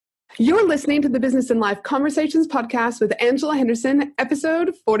You're listening to the Business and Life Conversations podcast with Angela Henderson,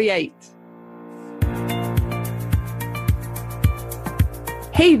 episode 48.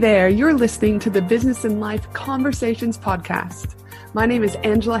 Hey there, you're listening to the Business and Life Conversations podcast. My name is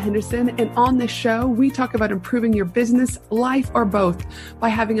Angela Henderson, and on this show, we talk about improving your business, life, or both by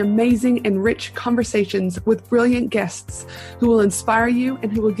having amazing and rich conversations with brilliant guests who will inspire you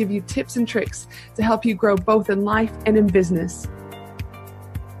and who will give you tips and tricks to help you grow both in life and in business.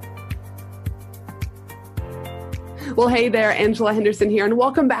 Well, hey there, Angela Henderson here, and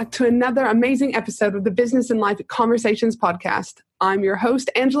welcome back to another amazing episode of the Business and Life Conversations podcast. I'm your host,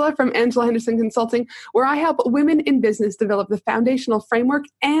 Angela from Angela Henderson Consulting, where I help women in business develop the foundational framework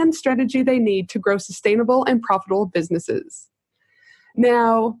and strategy they need to grow sustainable and profitable businesses.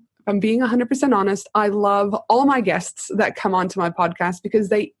 Now, if I'm being 100% honest, I love all my guests that come onto my podcast because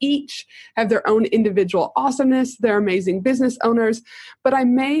they each have their own individual awesomeness. They're amazing business owners, but I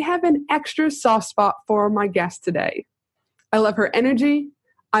may have an extra soft spot for my guest today. I love her energy.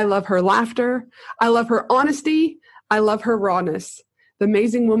 I love her laughter. I love her honesty. I love her rawness. The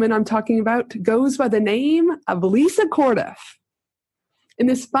amazing woman I'm talking about goes by the name of Lisa Corduff. In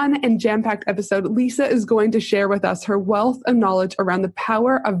this fun and jam-packed episode, Lisa is going to share with us her wealth of knowledge around the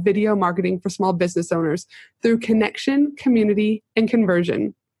power of video marketing for small business owners through connection, community, and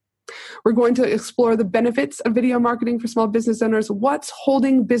conversion. We're going to explore the benefits of video marketing for small business owners, what's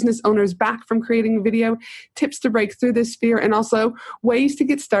holding business owners back from creating video, tips to break through this fear, and also ways to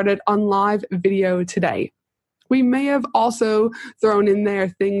get started on live video today. We may have also thrown in there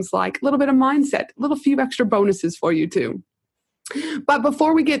things like a little bit of mindset, a little few extra bonuses for you too. But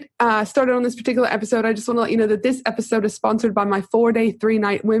before we get started on this particular episode, I just want to let you know that this episode is sponsored by my 4-day,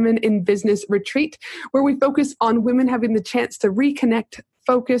 3-night Women in Business retreat, where we focus on women having the chance to reconnect,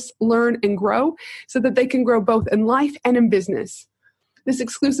 focus, learn, and grow so that they can grow both in life and in business. This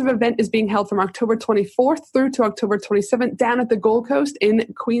exclusive event is being held from October 24th through to October 27th down at the Gold Coast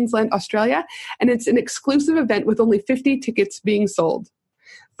in Queensland, Australia, and it's an exclusive event with only 50 tickets being sold.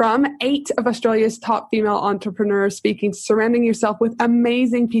 From 8 of Australia's top female entrepreneurs speaking, surrounding yourself with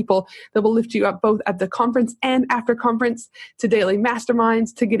amazing people that will lift you up both at the conference and after conference, to daily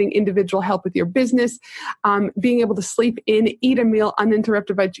masterminds, to getting individual help with your business, being able to sleep in, eat a meal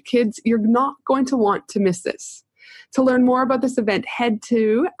uninterrupted by your kids. You're not going to want to miss this. To learn more about this event, head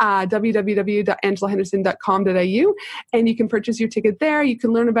to www.angelahenderson.com.au and you can purchase your ticket there. You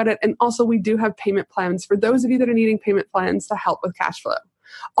can learn about it. And also, we do have payment plans for those of you that are needing payment plans to help with cash flow.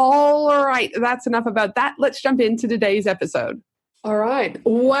 All right, that's enough about that. Let's jump into today's episode. All right,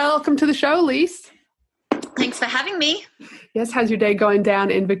 welcome to the show, Lise. Thanks for having me. Yes, how's your day going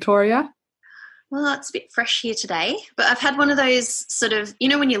down in Victoria? Well, it's a bit fresh here today, but I've had one of those sort of,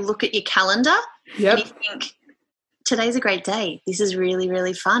 when you look at your calendar and you think, today's a great day. This is really,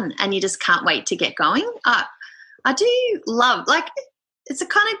 really fun. And you just can't wait to get going. I do love, it's a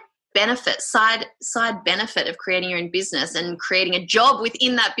kind of side benefit of creating your own business and creating a job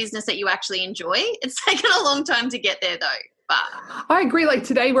within that business that you actually enjoy. It's taken a long time to get there though. I agree. Like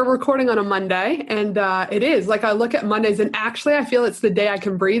today we're recording on a Monday and it is like I look at Mondays and actually I feel it's the day I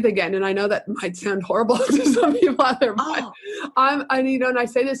can breathe again. And I know that might sound horrible to some people out there, but and I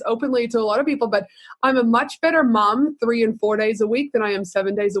say this openly to a lot of people, but I'm a much better mom 3 and 4 days a week than I am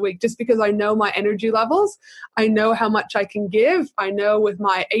 7 days a week, just because I know my energy levels. I know how much I can give. I know with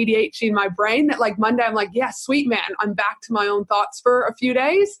my ADHD in my brain that like Monday, I'm like, yeah, sweet man. I'm back to my own thoughts for a few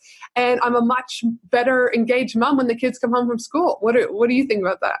days. And I'm a much better engaged mom when the kids come home from school. What do you think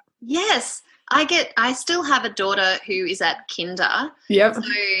about that? Yes. I still have a daughter who is at kinder. Yep. So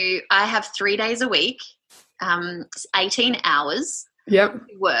I have 3 days a week, 18 hours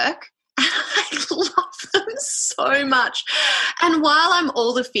work. I love them so much. And while I'm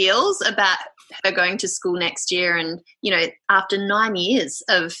all the feels about her going to school next year and, after 9 years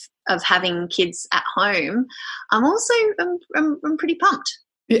of having kids at home, I'm also I'm pretty pumped.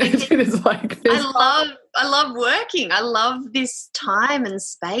 Yeah, it is like this. I love working. I love this time and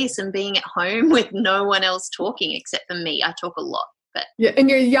space and being at home with no one else talking except for me. I talk a lot. But yeah, and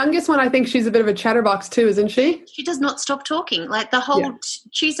your youngest one, I think she's a bit of a chatterbox too, isn't she? She does not stop talking. Like the whole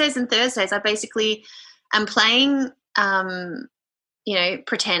Tuesdays and Thursdays, I basically am playing,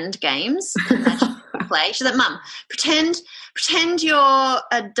 pretend games. Play. She's like, Mum, pretend you're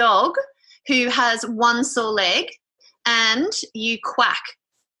a dog who has one sore leg and you quack.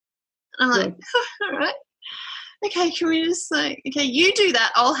 And I'm like, all right. Okay, can we just you do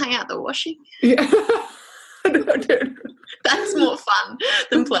that. I'll hang out the washing. Yeah. No, dude. That's more fun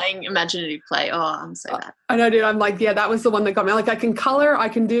than playing imaginative play. Oh, I'm so bad. I know, dude. I'm like, yeah, that was the one that got me. Like, I can color, I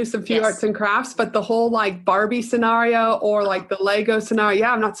can do some few arts and crafts, but the whole like Barbie scenario or like the Lego scenario,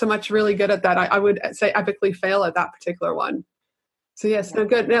 yeah, I'm not so much really good at that. I would say epically fail at that particular one. So yes, no,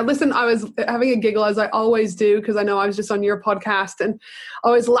 good. Now listen, I was having a giggle as I always do, because I know I was just on your podcast, and I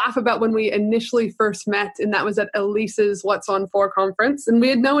always laugh about when we initially first met, and that was at Elise's What's On For conference, and we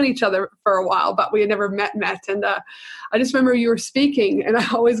had known each other for a while, but we had never met. And I just remember you were speaking, and I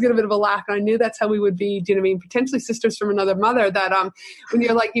always get a bit of a laugh, and I knew that's how we would be, do you know what I mean, potentially sisters from another mother, that when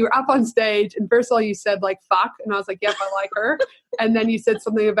you're like, you were up on stage, and first of all you said like, fuck, and I was like, yep, I like her. And then you said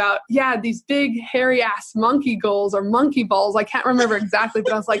something about, yeah, these big hairy ass monkey goals or monkey balls. I can't remember exactly,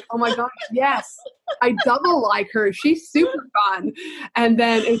 but I was like, oh my gosh, yes, I double like her. She's super fun. And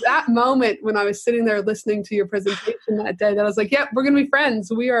then at that moment when I was sitting there listening to your presentation that day, that I was like, yep, we're going to be friends.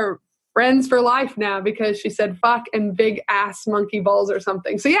 We are friends for life now, because she said fuck and big ass monkey balls or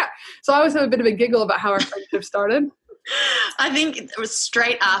something. So yeah, so I always have a bit of a giggle about how our friendship started. I think it was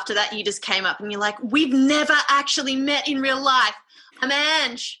straight after that you just came up and you're like, we've never actually met in real life. I'm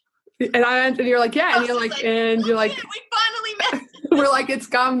Ange. And you're like, yeah. And you're like, and you're like, yeah, we finally met. We're like, it's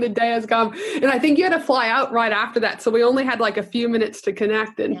come, the day has come. And I think you had to fly out right after that. So we only had like a few minutes to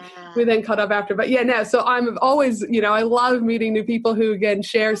connect, and we then caught up after. But yeah, no, so I'm always, I love meeting new people who, again,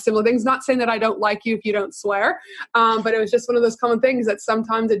 share similar things. Not saying that I don't like you if you don't swear, but it was just one of those common things that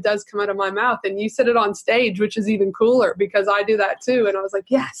sometimes it does come out of my mouth. And you said it on stage, which is even cooler, because I do that too. And I was like,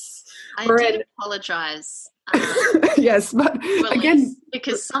 yes. I did apologize. Yes, but again,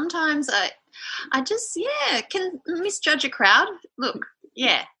 because sometimes I just, can misjudge a crowd. Look,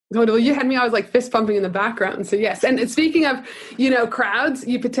 yeah. Well, you had me, I was like fist pumping in the background. So yes. And speaking of, crowds,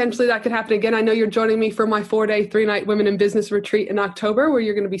 you potentially, that could happen again. I know you're joining me for my 4-day, 3-night Women in Business retreat in October, where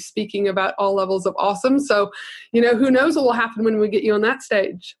you're going to be speaking about all levels of awesome. So, who knows what will happen when we get you on that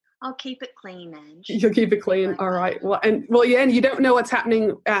stage. I'll keep it clean, Ange. You'll keep it clean. All right. Well, and you don't know what's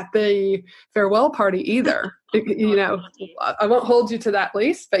happening at the farewell party either. I won't hold you to that,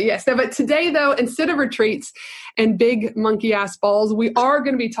 Lise. But yes. No, but today, though, instead of retreats and big monkey ass balls, we are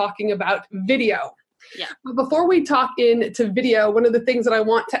going to be talking about video. Yeah. But before we talk into video, one of the things that I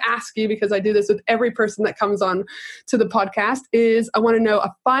want to ask you, because I do this with every person that comes on to the podcast, is I want to know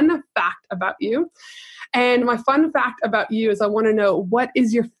a fun fact about you. And my fun fact about you is I want to know, what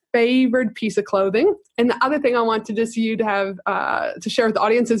is your favorite piece of clothing? And the other thing I want to just you to have to share with the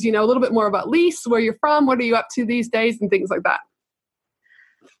audience is, a little bit more about Lise, where you're from, what are you up to these days, and things like that.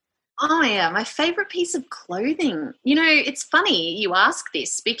 Oh yeah, my favorite piece of clothing. It's funny you ask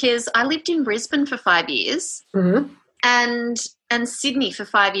this, because I lived in Brisbane for 5 years, and Sydney for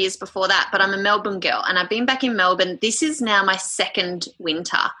 5 years before that, but I'm a Melbourne girl, and I've been back in Melbourne. This is now my second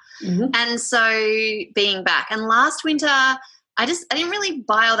winter. And so being back, and last winter I didn't really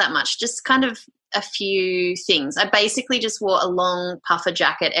buy all that much, just kind of a few things. I basically just wore a long puffer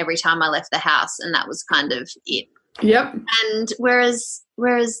jacket every time I left the house, and that was kind of it. Yep. And whereas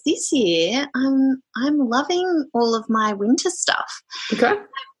this year, I'm loving all of my winter stuff. Okay.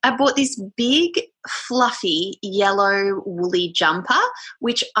 I bought this big, fluffy, yellow woolly jumper,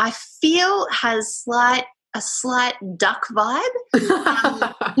 which I feel has a slight duck vibe.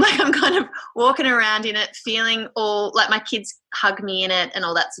 Like I'm kind of walking around in it, feeling all like my kids hug me in it and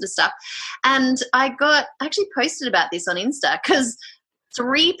all that sort of stuff. And I actually posted about this on Insta, because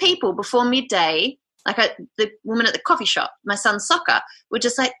 3 people before midday, the woman at the coffee shop, my son's soccer, were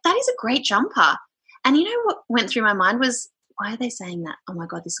just like, that is a great jumper. And what went through my mind was, why are they saying that? Oh my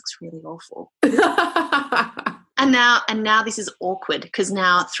God, this looks really awful. And now this is awkward, because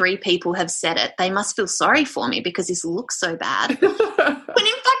now 3 people have said it. They must feel sorry for me because this looks so bad. When in fact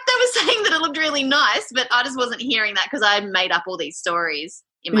they were saying that it looked really nice, but I just wasn't hearing that, because I made up all these stories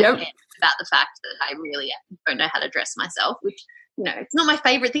in my head about the fact that I really don't know how to dress myself, which, it's not my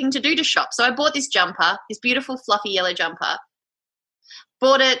favorite thing to do to shop. So I bought this jumper, this beautiful fluffy yellow jumper,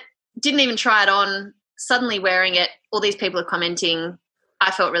 bought it, didn't even try it on, suddenly wearing it, all these people are commenting.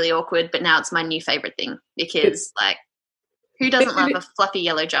 I felt really awkward, but now it's my new favorite thing, because who doesn't love a fluffy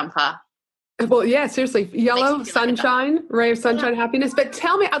yellow jumper? Well, yeah, seriously. Yellow, sunshine, ray of sunshine, happiness. But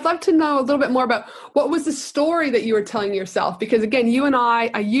tell me, I'd love to know a little bit more about what was the story that you were telling yourself? Because again, you and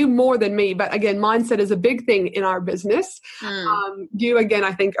I, you more than me, but again, mindset is a big thing in our business. You, again,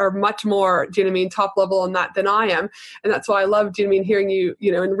 I think are much more, top level on that than I am. And that's why I love, hearing you,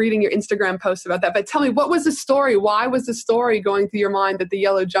 and reading your Instagram posts about that. But tell me, what was the story? Why was the story going through your mind that the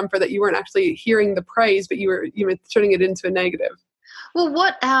yellow jumper, that you weren't actually hearing the praise, but you were turning it into a negative? Well,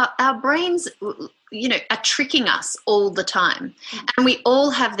 what our brains, are tricking us all the time. And we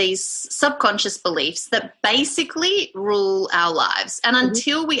all have these subconscious beliefs that basically rule our lives. And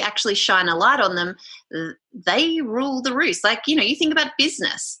until we actually shine a light on them, they rule the roost. Like, you think about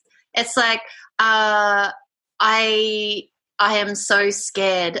business. It's like, I am so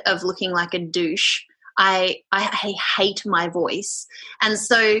scared of looking like a douche. I hate my voice. And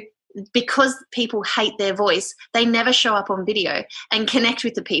so because people hate their voice, they never show up on video and connect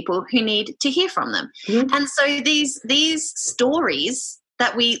with the people who need to hear from them. And so these stories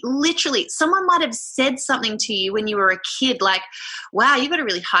that we literally, someone might have said something to you when you were a kid, like, wow, you've got a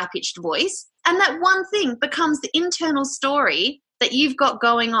really high-pitched voice. And that one thing becomes the internal story that you've got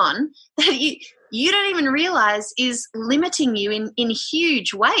going on that you don't even realize is limiting you in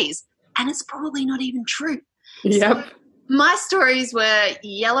huge ways. And it's probably not even true. Yep. So my stories were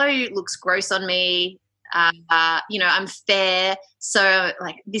yellow looks gross on me. I'm fair. So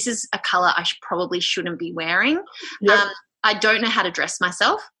like, this is a color I probably shouldn't be wearing. Yep. I don't know how to dress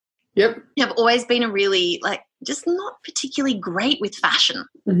myself. Yep. I've always been a really just not particularly great with fashion.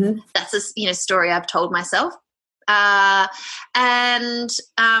 That's a story I've told myself. And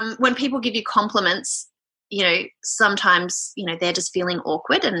when people give you compliments, sometimes, they're just feeling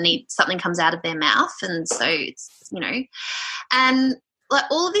awkward and something comes out of their mouth. And so it's, and like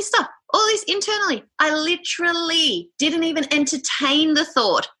all of this stuff, all this internally, I literally didn't even entertain the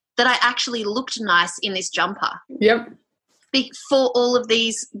thought that I actually looked nice in this jumper. Yep. For all of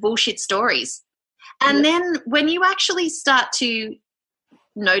these bullshit stories. And then when you actually start to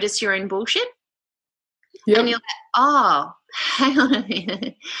notice your own bullshit, and you're like, oh, hang on a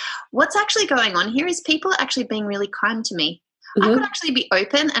minute. What's actually going on here is people are actually being really kind to me. I could actually be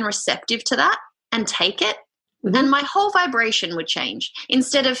open and receptive to that and take it, and my whole vibration would change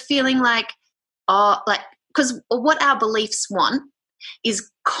instead of feeling like, because what our beliefs want is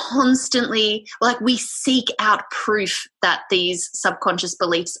constantly, we seek out proof that these subconscious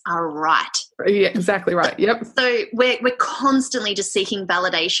beliefs are right. Yeah, exactly right. Yep. So we're constantly just seeking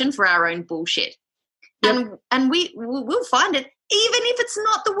validation for our own bullshit. Yep. And we'll find it, even if it's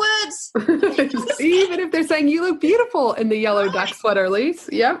not the words. Even if they're saying you look beautiful in the yellow duck sweater, Lise.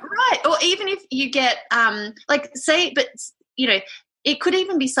 Yep. Right. Or even if you get, it could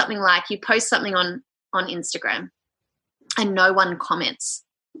even be something like you post something on Instagram and no one comments.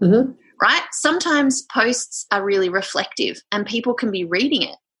 Right? Sometimes posts are really reflective and people can be reading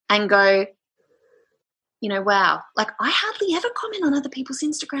it and go, wow, I hardly ever comment on other people's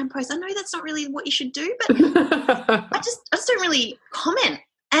Instagram posts. I know that's not really what you should do, but I just don't really comment.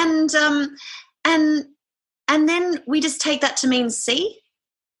 And then we just take that to mean,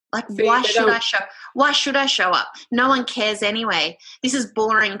 why should I show up? No one cares anyway. This is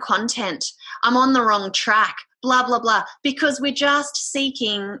boring content. I'm on the wrong track, blah, blah, blah, because we're just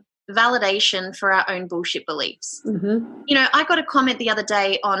seeking validation for our own bullshit beliefs. I got a comment the other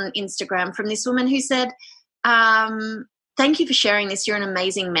day on Instagram from this woman who said, thank you for sharing this. You're an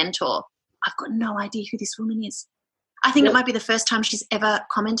amazing mentor. I've got no idea who this woman is. I think it might be the first time she's ever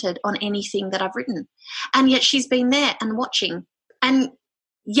commented on anything that I've written. And yet she's been there and watching. And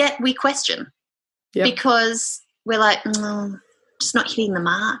yet we question because we're like, just not hitting the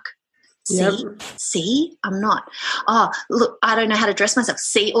mark. See, I'm not. Oh, look, I don't know how to dress myself.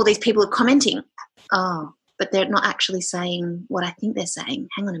 See, all these people are commenting. Oh, but they're not actually saying what I think they're saying.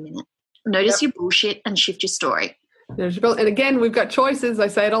 Hang on a minute. Notice your bullshit and shift your story. And again, we've got choices. I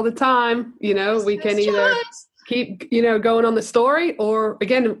say it all the time. We can either keep, going on the story, or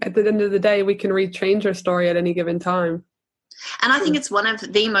again, at the end of the day, we can rechange our story at any given time. And I think it's one of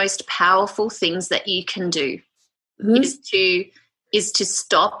the most powerful things that you can do is to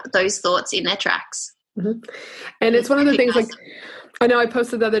stop those thoughts in their tracks. And it's one of the things I know I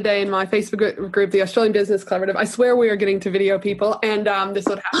posted the other day in my Facebook group, the Australian Business Collaborative. I swear we are getting to video people, and this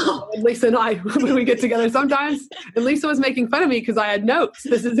would happen with Lisa and I when we get together sometimes. And Lisa was making fun of me because I had notes.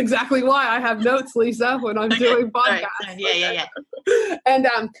 This is exactly why I have notes, Lisa, when I'm doing podcasts. Yeah. And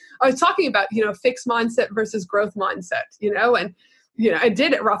I was talking about, fixed mindset versus growth mindset, and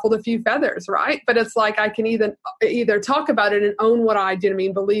it ruffled a few feathers, right? But it's like I can either talk about it and own what I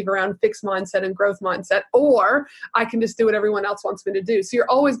believe around fixed mindset and growth mindset, or I can just do what everyone else wants me to do. So you're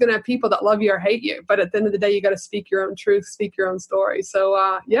always going to have people that love you or hate you. But at the end of the day, you got to speak your own truth, speak your own story. So,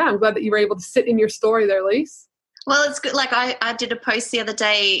 I'm glad that you were able to sit in your story there, Lise. Well, it's good. I did a post the other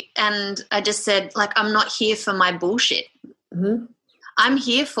day and I just said, I'm not here for my bullshit. I'm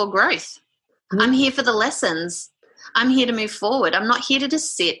here for growth. I'm here for the lessons. I'm here to move forward. I'm not here to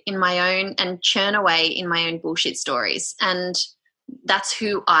just sit in my own and churn away in my own bullshit stories. And that's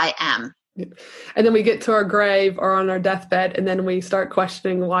who I am. And then we get to our grave or on our deathbed, and then we start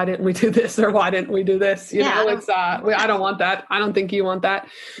questioning, why didn't we do this, or why didn't we do this? I don't want that. I don't think you want that.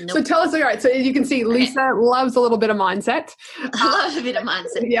 Nope. So tell us, all right, so you can see Lisa loves a little bit of mindset. I love a bit of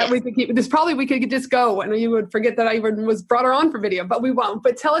mindset. Yeah, yes. We could keep this. Probably we could just go and you would forget that I even was brought her on for video, but we won't.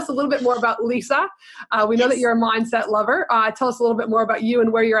 But tell us a little bit more about Lisa. We know that you're a mindset lover. Tell us a little bit more about you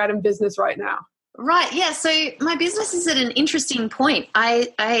and where you're at in business right now. Right. Yeah. So my business is at an interesting point.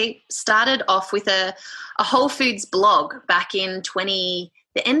 I started off with a Whole Foods blog back in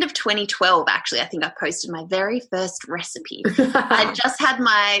the end of 2012, actually. I think I posted my very first recipe. I just had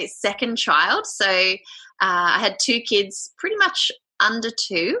my second child. So I had 2 kids pretty much under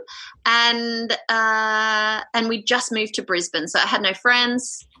 2. And we just moved to Brisbane. So I had no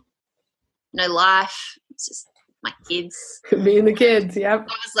friends, no life. It's just my kids. Me and the kids, yep. I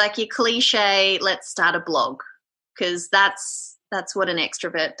was like, your cliche, let's start a blog, because that's what an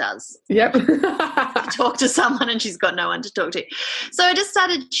extrovert does. Yep. Talk to someone and she's got no one to talk to. So I just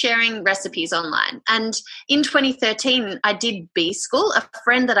started sharing recipes online. And in 2013, I did B School. A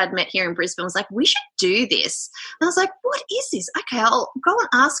friend that I'd met here in Brisbane was like, we should do this. And I was like, what is this? Okay, I'll go and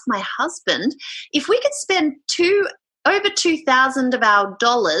ask my husband if we could spend over $2,000 of our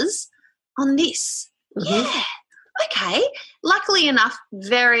dollars on this. Mm-hmm. Yeah. Okay. Luckily enough,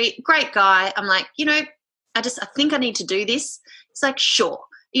 very great guy. I'm like, I think I need to do this. It's like, sure.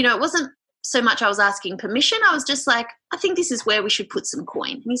 It wasn't so much I was asking permission. I was just like, I think this is where we should put some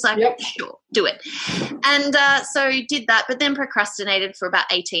coin. And he's like, yep. Sure, do it. And so did that, but then procrastinated for about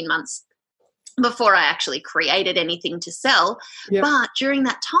 18 months before I actually created anything to sell. Yep. But during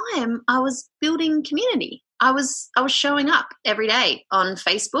that time, I was building community. I was showing up every day on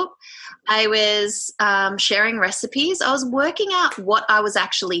Facebook. I was sharing recipes. I was working out what I was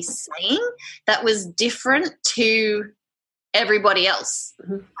actually saying that was different to everybody else.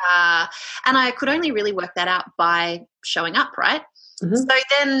 Mm-hmm. And I could only really work that out by showing up, right? Mm-hmm. So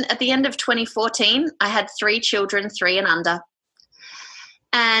then at the end of 2014, I had 3 children, 3 and under.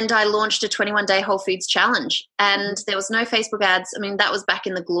 And I launched a 21-day Whole Foods challenge. And there was no Facebook ads. I mean, that was back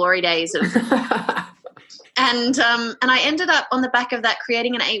in the glory days of And I ended up on the back of that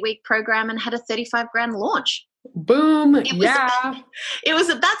creating an 8-week program and had a $35,000 launch. Boom. It was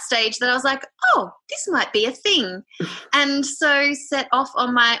at that stage that I was like, oh, this might be a thing. And so set off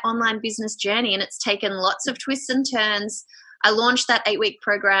on my online business journey, and it's taken lots of twists and turns. I launched that 8-week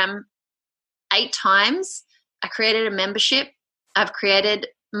program 8 times. I created a membership. I've created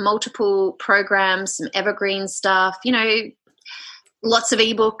multiple programs, some evergreen stuff, lots of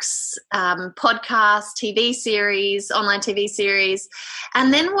ebooks, podcasts, TV series, online TV series.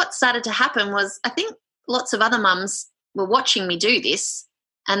 And then what started to happen was I think lots of other mums were watching me do this,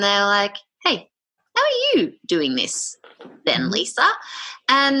 and they're like, hey, how are you doing this then, Lisa?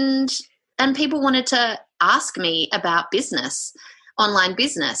 And people wanted to ask me about business, online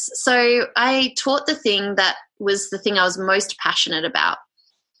business. So I taught the thing that was the thing I was most passionate about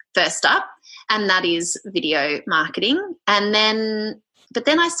first up, and that is video marketing. But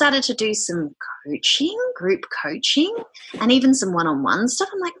then I started to do some coaching, group coaching, and even some one-on-one stuff.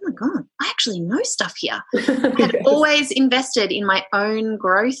 I'm like, oh my God, I actually know stuff here. I had always invested in my own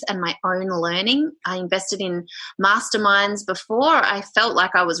growth and my own learning. I invested in masterminds before I felt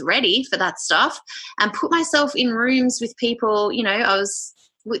like I was ready for that stuff, and put myself in rooms with people, I was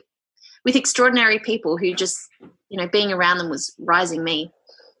with extraordinary people who just, being around them was rising me.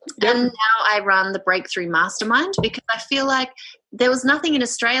 Yep. And now I run the Breakthrough Mastermind because I feel like there was nothing in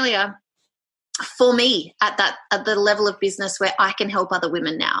Australia for me at the level of business where I can help other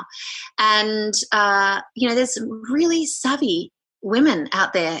women now. And, there's some really savvy women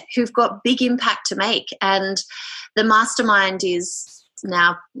out there who've got big impact to make. And the mastermind is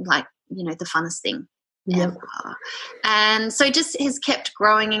now like, the funnest thing. Yep. And so it just has kept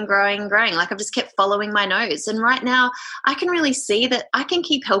growing and growing and growing. Like I've just kept following my nose. And right now I can really see that I can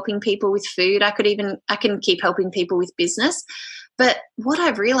keep helping people with food. I can keep helping people with business. But what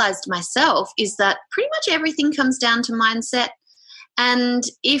I've realized myself is that pretty much everything comes down to mindset. And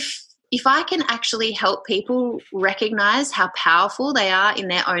if I can actually help people recognize how powerful they are in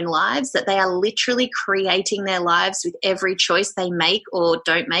their own lives, that they are literally creating their lives with every choice they make or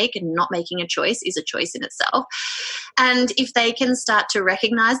don't make, and not making a choice is a choice in itself. And if they can start to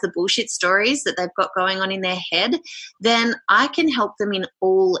recognize the bullshit stories that they've got going on in their head, then I can help them in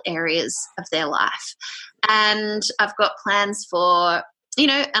all areas of their life. And I've got plans for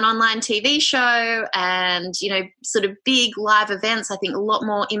an online TV show and, sort of big live events. I think a lot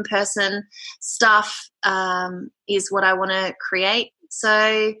more in-person stuff is what I want to create.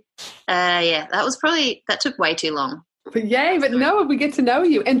 So, that took way too long. But yay, but no, we get to know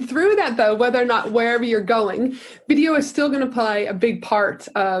you. And through that, though, whether or not wherever you're going, video is still going to play a big part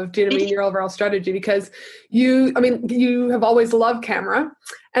of, do you know what I mean, your overall strategy, because you have always loved camera.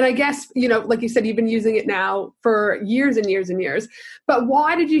 And I guess, like you said, you've been using it now for years and years and years. But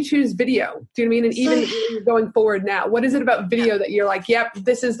why did you choose video? Do you know what I mean? And even going forward now, what is it about video that you're like, yep,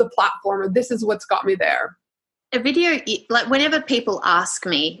 this is the platform, or this is what's got me there? A video, like whenever people ask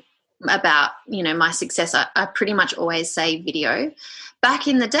me about, my success, I pretty much always say video. Back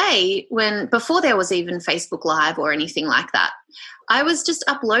in the day, before there was even Facebook Live or anything like that, I was just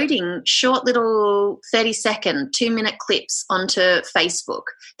uploading short little 30-second, 2-minute clips onto Facebook.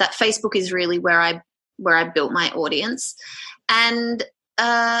 That Facebook is really where I built my audience. And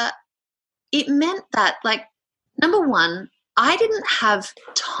it meant that, like, number one, I didn't have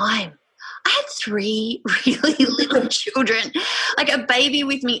time. I had 3 really little children, like a baby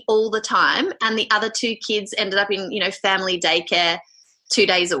with me all the time, and the other 2 kids ended up in, family daycare 2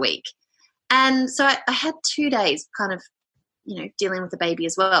 days a week. And so I had 2 days kind of, dealing with the baby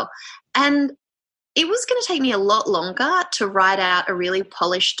as well. And it was going to take me a lot longer to write out a really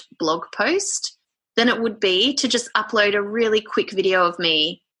polished blog post than it would be to just upload a really quick video of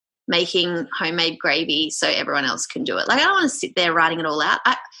me making homemade gravy so everyone else can do it. Like, I don't want to sit there writing it all out.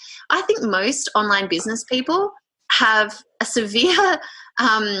 I think most online business people have a severe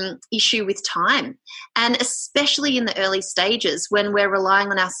issue with time, and especially in the early stages when we're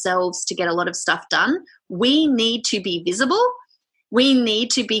relying on ourselves to get a lot of stuff done, we need to be visible. We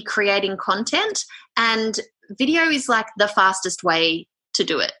need to be creating content, and video is like the fastest way to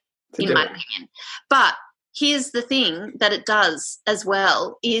do it, in my opinion. But here's the thing that it does as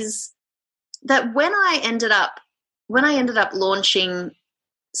well, is that when I ended up launching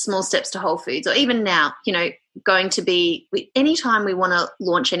Small Steps to Whole Foods, or even now, going to be, anytime we want to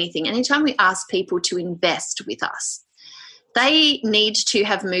launch anything, anytime we ask people to invest with us, they need to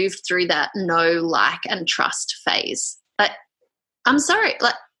have moved through that know, like, and trust phase. But I'm sorry,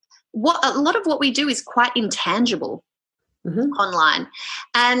 like, a lot of what we do is quite intangible online,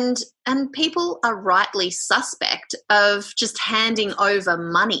 and people are rightly suspect of just handing over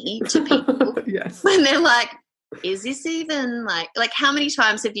money to people yes. when they're like, is this even like how many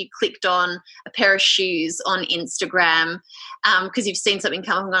times have you clicked on a pair of shoes on Instagram because you've seen something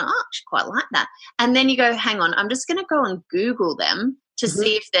come up and gone, oh, I actually quite like that. And then you go, hang on, I'm just going to go and Google them to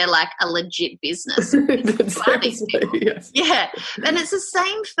see if they're like a legit business. Yes. Yeah. And it's the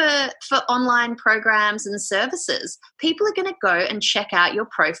same for online programs and services. People are going to go and check out your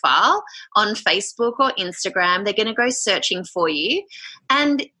profile on Facebook or Instagram. They're going to go searching for you.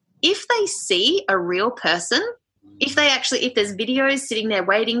 And if they see a real person, if there's videos sitting there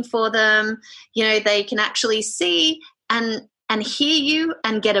waiting for them, they can actually see and hear you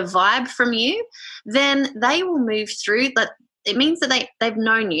and get a vibe from you, then they will move through. That it means that they've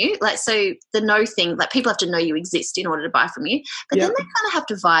known you. Like, so the know thing, like, people have to know you exist in order to buy from you, but then they kind of have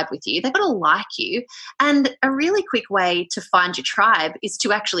to vibe with you. They've got to like you. And a really quick way to find your tribe is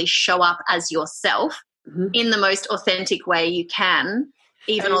to actually show up as yourself in the most authentic way you can.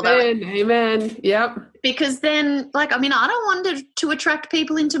 Amen. Yep. Because then, like, I don't want to attract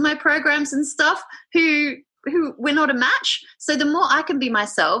people into my programs and stuff who we're not a match. So the more I can be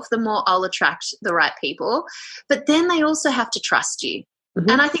myself, the more I'll attract the right people. But then they also have to trust you.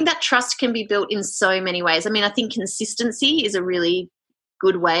 And I think that trust can be built in so many ways. I think consistency is a really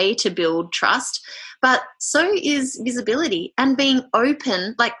good way to build trust, but so is visibility and being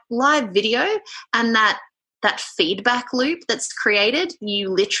open, like live video, and that feedback loop that's created, you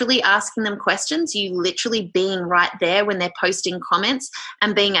literally asking them questions, you literally being right there when they're posting comments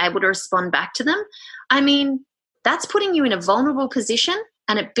and being able to respond back to them. That's putting you in a vulnerable position,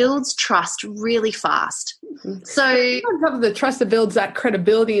 and it builds trust really fast. So on top of the trust, it builds that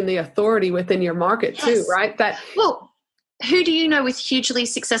credibility and the authority within your market too, right? Who do you know with hugely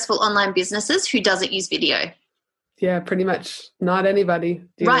successful online businesses who doesn't use video? Yeah, pretty much not anybody.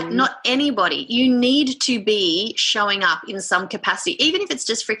 Right, not anybody. You need to be showing up in some capacity, even if it's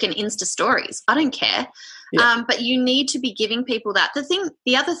just freaking Insta stories. I don't care. Yeah. But you need to be giving people that.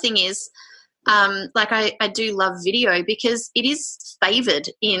 The other thing is, I do love video because it is favored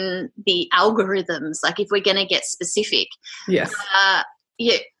in the algorithms. Like, if we're going to get specific. Yes.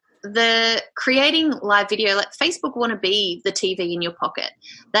 The creating live video, like Facebook want to be the TV in your pocket.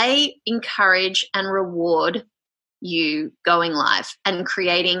 They encourage and reward you going live and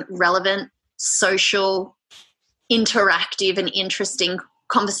creating relevant, social, interactive, and interesting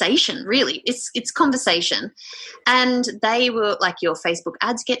conversation. Really, it's conversation. And they will, like, your Facebook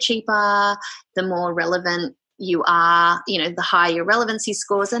ads get cheaper the more relevant you are, the higher your relevancy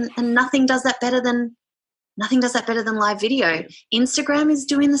scores, and nothing does that better than nothing does that better than live video. Instagram is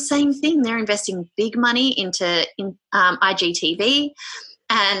doing the same thing. They're investing big money into IGTV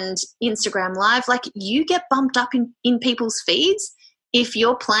and Instagram Live. Like, you get bumped up in people's feeds if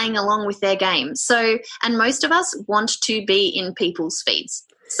you're playing along with their game. So, and most of us want to be in people's feeds.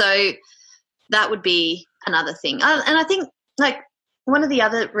 So that would be another thing. And I think, like, one of the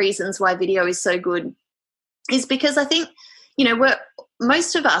other reasons why video is so good is because I think, you know,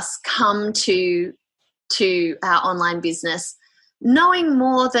 most of us come to our online business knowing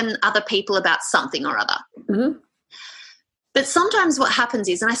more than other people about something or other. Mm-hmm. But sometimes what happens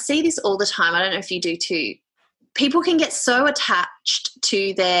is, and I see this all the time, I don't know if you do too, people can get so attached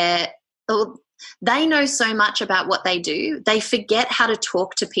to they know so much about what they do, they forget how to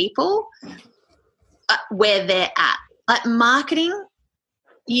talk to people where they're at. Like, marketing,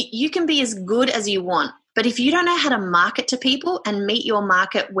 you can be as good as you want, but if you don't know how to market to people and meet your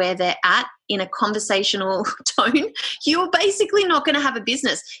market where they're at in a conversational tone, you're basically not going to have a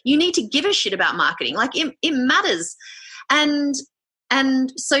business. You need to give a shit about marketing. Like, it matters. And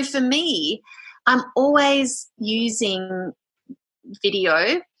so for me, I'm always using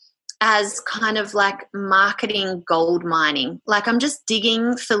video as kind of like marketing gold mining. Like, I'm just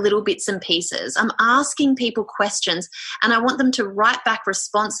digging for little bits and pieces. I'm asking people questions and I want them to write back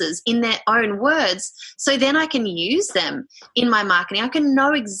responses in their own words, so then I can use them in my marketing. I can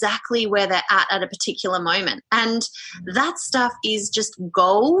know exactly where they're at a particular moment. And that stuff is just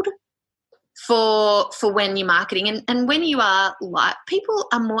gold for when you're marketing. And when you are live, people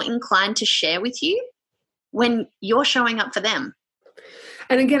are more inclined to share with you when you're showing up for them.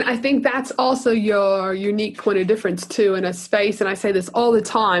 And again, I think that's also your unique point of difference too in a space. And I say this all the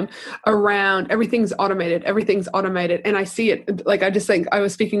time around everything's automated. And I see it, like, I just think I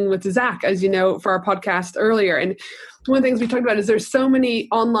was speaking with Zach, as you know, for our podcast earlier. And one of the things we talked about is there's so many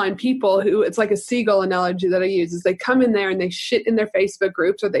online people who, it's like a seagull analogy that I use, is they come in there and they shit in their Facebook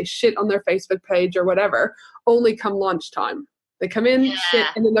groups or they shit on their Facebook page or whatever, only come lunchtime. They come in, shit,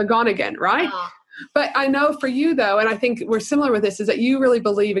 and then they're gone again, right? Oh. But I know for you, though, and I think we're similar with this, is that you really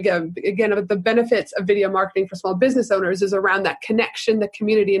believe, again, the benefits of video marketing for small business owners is around that connection, the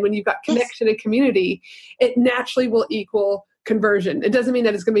community. And when you've got connection and community, it naturally will equal conversion. It doesn't mean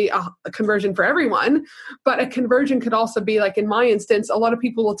that it's going to be a conversion for everyone, but a conversion could also be, like in my instance, a lot of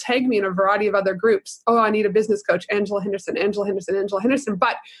people will tag me in a variety of other groups. Oh, I need a business coach, Angela Henderson.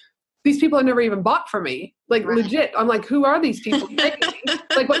 But these people have never even bought from me. Like, right. Legit. I'm like, who are these people?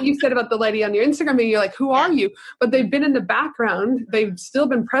 Like what you said about the lady on your Instagram, and you're like, who are you? But they've been in the background. They've still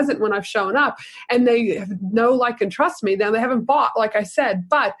been present when I've shown up, and they know, like, and trust me. Now, they haven't bought, like I said,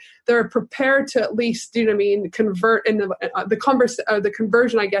 but they're prepared to at least, you know what I mean, convert. And the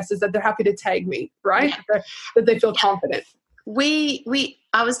conversion, I guess, is that they're happy to tag me, right? Yeah. That they feel confident. I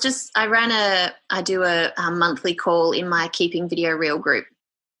do a monthly call in my Keeping Video Real group.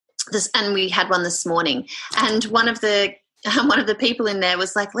 And we had one this morning, and one of the people in there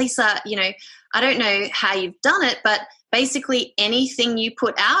was like, Lisa, you know, I don't know how you've done it, but basically anything you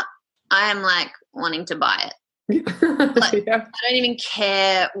put out, I am like wanting to buy it. Like, yeah. I don't even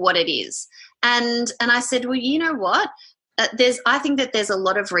care what it is. And I said, well, you know what? I think that there's a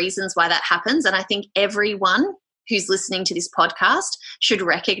lot of reasons why that happens, and I think everyone who's listening to this podcast should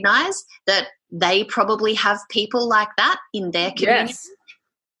recognize that they probably have people like that in their community. Yes.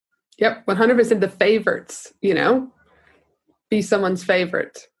 Yep, 100% the favorites, you know, be someone's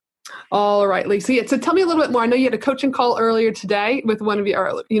favorite. All right, Lisa. So tell me a little bit more. I know you had a coaching call earlier today with one of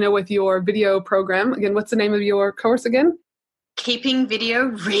your, you know, with your video program. Again, what's the name of your course again? Keeping Video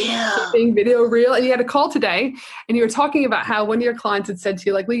Real. Keeping Video Real. And you had a call today, and you were talking about how one of your clients had said to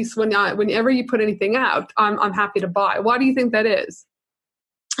you, like, Lisa, whenever you put anything out, I'm happy to buy. Why do you think that is?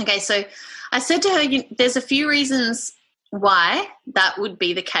 Okay, so I said to her, there's a few reasons why that would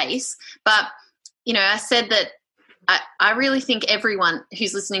be the case. But, you know, I said that I really think everyone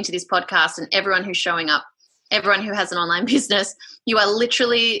who's listening to this podcast and everyone who's showing up, everyone who has an online business, you are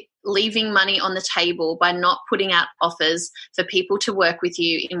literally leaving money on the table by not putting out offers for people to work with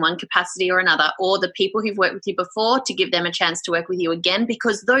you in one capacity or another, or the people who've worked with you before to give them a chance to work with you again,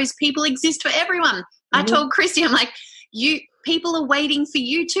 because those people exist for everyone. Mm-hmm. I told Christy, I'm like, people are waiting for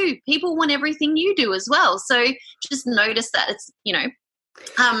you too. People want everything you do as well. So just notice that it's, you know,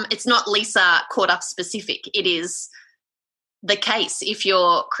 it's not Lisa caught up specific. It is the case if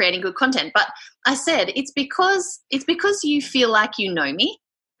you're creating good content. But I said, it's because you feel like you know me,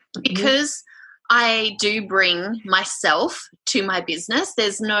 because I do bring myself to my business.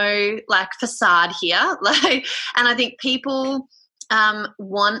 There's no like facade here. And I think people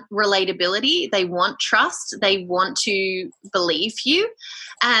want relatability, they want trust, they want to believe you.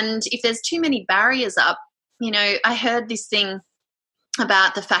 And if there's too many barriers up, I heard this thing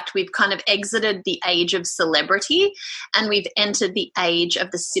about the fact we've kind of exited the age of celebrity and we've entered the age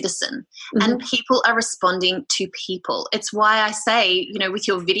of the citizen, and people are responding to people. It's why I say, with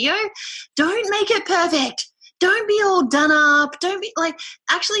your video, don't make it perfect. Don't be all done up. Don't be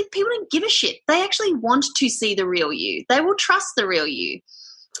actually, people don't give a shit. They actually want to see the real you. They will trust the real you.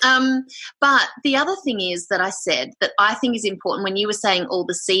 But the other thing is that I said that I think is important when you were saying all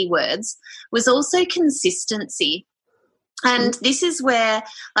the C words was also consistency. And this is where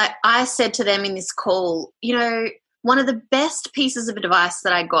I said to them in this call, one of the best pieces of advice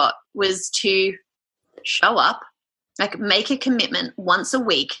that I got was to show up, make a commitment once a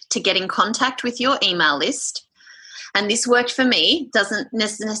week to get in contact with your email list. And this worked for me. Doesn't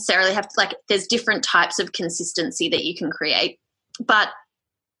necessarily have to, there's different types of consistency that you can create. But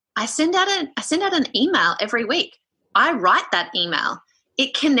I send out an email every week. I write that email.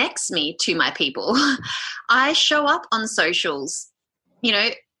 It connects me to my people. I show up on socials.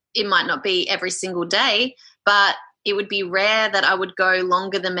 It might not be every single day, but it would be rare that I would go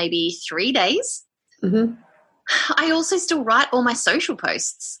longer than maybe 3 days. I also still write all my social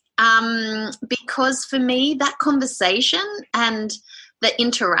posts because for me, that conversation and the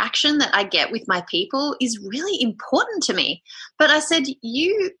interaction that I get with my people is really important to me. But I said,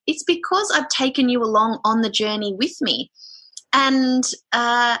 it's because I've taken you along on the journey with me. And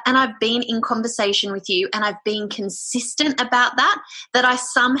I've been in conversation with you and I've been consistent about that I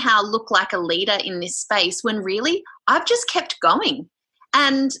somehow look like a leader in this space when really I've just kept going.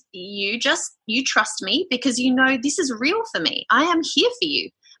 And you trust me because this is real for me. I am here for you.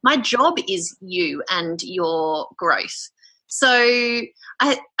 My job is you and your growth. So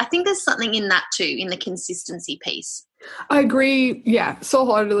I think there's something in that too, in the consistency piece. I agree, so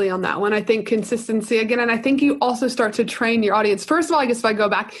wholeheartedly on that one. I think consistency again, and I think you also start to train your audience. First of all, I guess if I go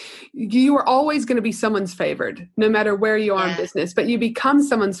back, you are always going to be someone's favored, no matter where you are in business, but you become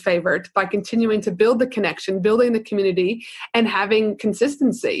someone's favorite by continuing to build the connection, building the community, and having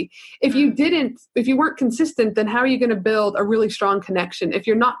consistency. If you weren't consistent, then how are you going to build a really strong connection? If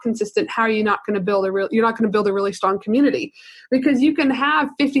you're not consistent, how are you not going to build a really strong community? Because you can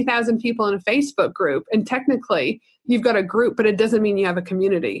have 50,000 people in a Facebook group, and technically you've got a group, but it doesn't mean you have a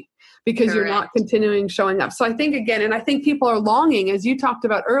community because Correct. You're not continuing showing up. So I think, again, and I think people are longing, as you talked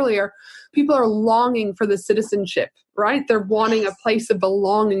about earlier, people are longing for the citizenship, right? They're wanting a place of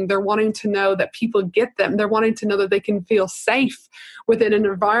belonging. They're wanting to know that people get them. They're wanting to know that they can feel safe within an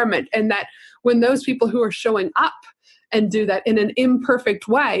environment, and that when those people who are showing up and do that in an imperfect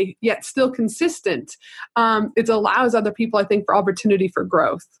way, yet still consistent, it allows other people, I think, for opportunity for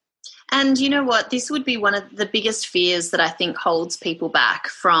growth. And you know what? This would be one of the biggest fears that I think holds people back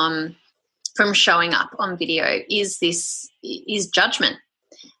from showing up on video is judgment,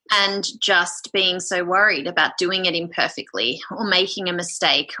 and just being so worried about doing it imperfectly or making a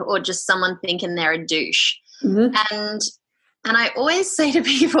mistake or just someone thinking they're a douche. And I always say to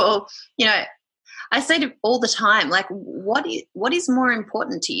people, I say to all the time, what is more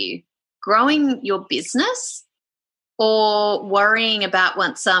important to you? Growing your business or worrying about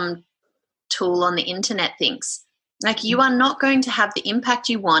what some tool on the internet thinks? You are not going to have the impact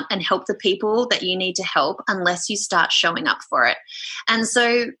you want and help the people that you need to help unless you start showing up for it. And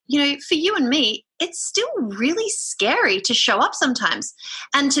so, for you and me, it's still really scary to show up sometimes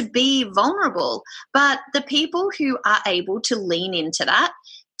and to be vulnerable. But the people who are able to lean into that,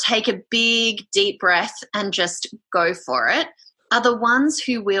 take a big, deep breath and just go for it, are the ones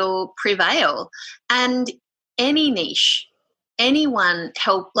who will prevail. And any niche, anyone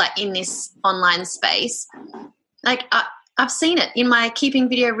help in this online space, I've seen it in my Keeping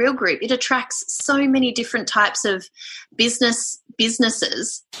Video Real group. It attracts so many different types of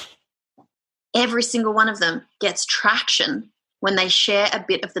businesses. Every single one of them gets traction when they share a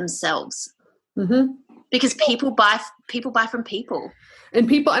bit of themselves. Because people buy from people. And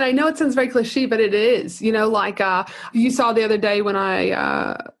I know it sounds very cliche, but it is. You saw the other day when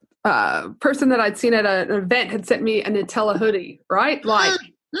person that I'd seen at an event had sent me a Nutella hoodie, right?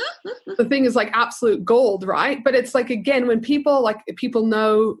 The thing is absolute gold, right? But it's again, when people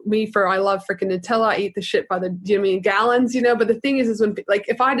know me for, I love freaking Nutella. I eat the shit by the gallons, but the thing is when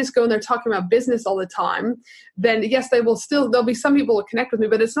if I just go in there talking about business all the time, then yes, there'll be some people who connect with me,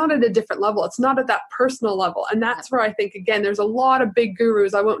 but it's not at a different level. It's not at that personal level. And that's where I think, again, there's a lot of big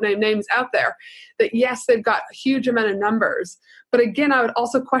gurus, I won't name names out there, that yes, they've got a huge amount of numbers. But again, I would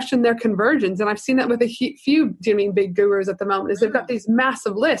also question their conversions. And I've seen that with a few big gurus at the moment, is they've got these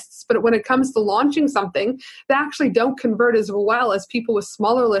massive lists. But when it comes to launching something, they actually don't convert as well as people with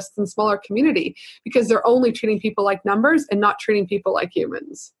smaller lists and smaller community, because they're only treating people like numbers and not treating people like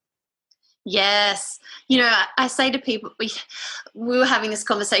humans. Yes. You know, I say to people, we were having this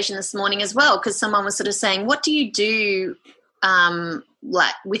conversation this morning as well, because someone was sort of saying, what do you do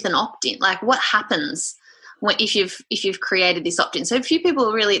like with an opt-in? Like what happens if you've created this opt-in? So a few people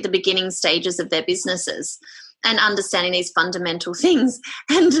are really at the beginning stages of their businesses and understanding these fundamental things.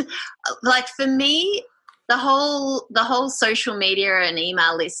 And like for me, the whole social media and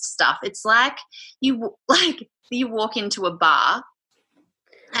email list stuff, it's like you walk into a bar.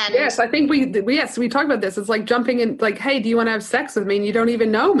 And yes, I think we talked about this. It's like jumping in, like, hey, do you want to have sex with me? And you don't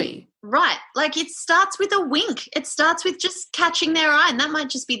even know me. Right. Like it starts with a wink. It starts with just catching their eye. And that might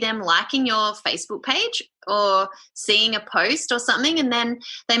just be them liking your Facebook page or seeing a post or something. And then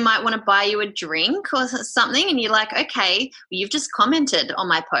they might want to buy you a drink or something. And you're like, okay, you've just commented on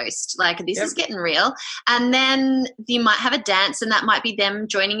my post. Like this is getting real. And then you might have a dance, and that might be them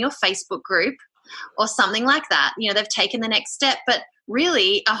joining your Facebook group or something like that. You know, they've taken the next step. But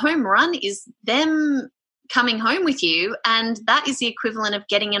really, a home run is them coming home with you, and that is the equivalent of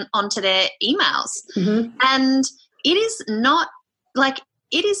getting onto their emails. Mm-hmm. And it is not like,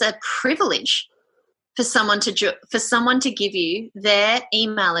 it is a privilege for someone to give you their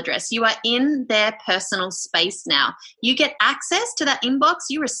email address. You are in their personal space now. You get access to that inbox.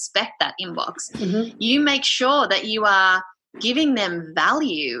 You respect that inbox. Mm-hmm. You make sure that you are giving them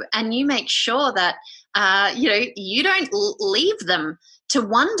value, and you make sure that you don't leave them to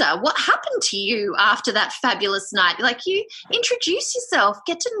wonder what happened to you after that fabulous night. Like, you introduce yourself,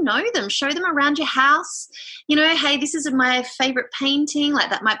 get to know them, show them around your house. You know, hey, this is my favorite painting. Like,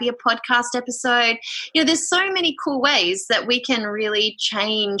 that might be a podcast episode. You know, there's so many cool ways that we can really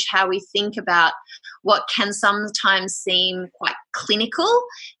change how we think about what can sometimes seem quite clinical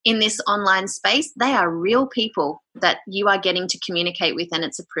in this online space. They are real people that you are getting to communicate with, and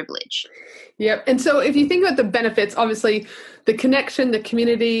it's a privilege. Yep. And so if you think about the benefits, obviously the connection, the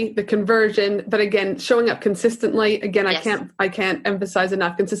community, the conversion, but again, showing up consistently. Again, yes. I can't emphasize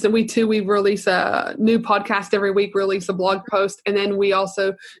enough consistent. We release a new podcast every week, release a blog post, and then we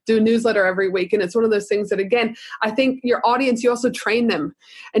also do a newsletter every week. And it's one of those things that, again, I think your audience, you also train them,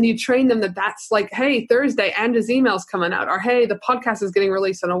 and you train them that's like, hey, Thursday, Andrew's email's coming out, or hey, the podcast is getting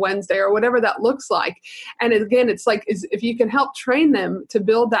released on a Wednesday, or whatever that looks like. And again, it's like, if you can help train them to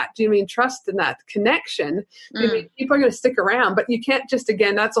build that, trust and that connection, people are going to stick around. But you can't just,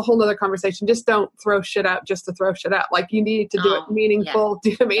 again, that's a whole other conversation. Just don't throw shit out just to throw shit out. Like, you need to do it meaningful. Yeah. Do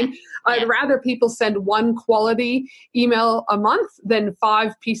you know what I mean? Yeah. I'd rather people send one quality email a month than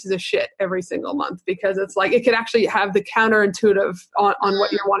 5 pieces of shit every single month, because it's like, it could actually have the counterintuitive on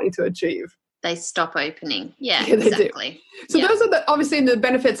what you're wanting to achieve. They stop opening. Yeah, exactly. So those are obviously the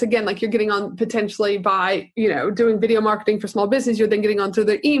benefits, again, like you're getting on potentially by, doing video marketing for small business. You're then getting on through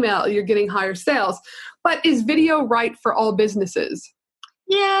their email. You're getting higher sales. But is video right for all businesses?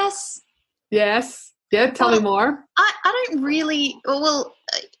 Yes. Yes. Yeah. Tell me more. I don't really. Well,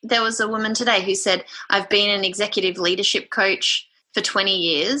 there was a woman today who said, I've been an executive leadership coach for 20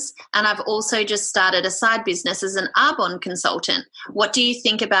 years, and I've also just started a side business as an Arbonne consultant. What do you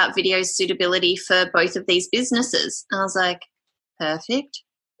think about video suitability for both of these businesses? And I was like, perfect.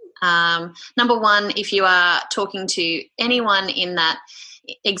 Number one, if you are talking to anyone in that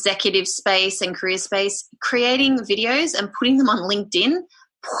executive space and career space, creating videos and putting them on LinkedIn,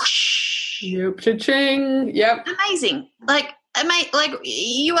 whoosh. Yep, cha-ching. Yep. Amazing.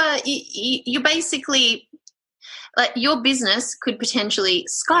 You're basically, like, your business could potentially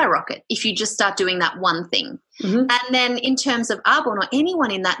skyrocket if you just start doing that one thing. Mm-hmm. And then in terms of Arbonne or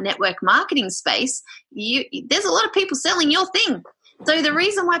anyone in that network marketing space, there's a lot of people selling your thing. So the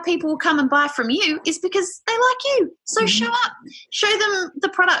reason why people will come and buy from you is because they like you. So show up, show them the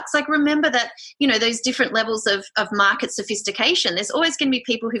products. Like, remember that, those different levels of market sophistication. There's always going to be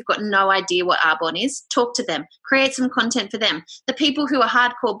people who've got no idea what Arbonne is. Talk to them, create some content for them. The people who are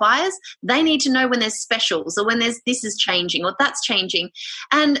hardcore buyers, they need to know when there's specials or when this is changing or that's changing.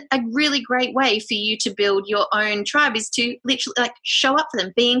 And a really great way for you to build your own tribe is to literally show up for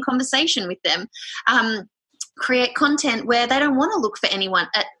them, be in conversation with them. Create content where they don't want to look for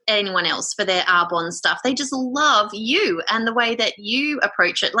anyone else for their Arbonne stuff. They just love you and the way that you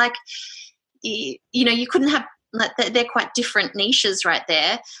approach it. Like, you couldn't have, they're quite different niches right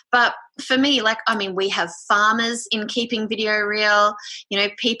there. But for me, we have farmers in keeping video real,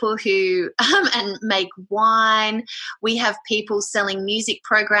 people who and make wine. We have people selling music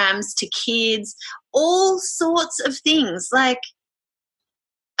programs to kids, all sorts of things.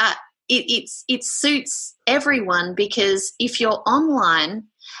 It suits everyone, because if you're online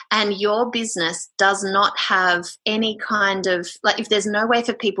and your business does not have any kind of, if there's no way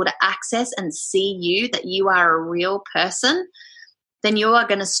for people to access and see you, that you are a real person, then you are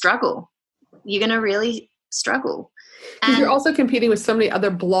going to struggle. you're going to really struggle. Because you're also competing with so many other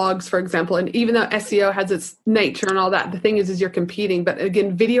blogs, for example, and even though SEO has its nature and all that, the thing is you're competing. But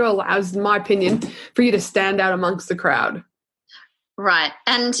again, video allows, in my opinion, for you to stand out amongst the crowd. Right.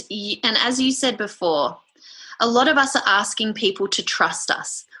 And as you said before, a lot of us are asking people to trust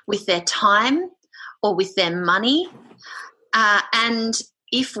us with their time or with their money. And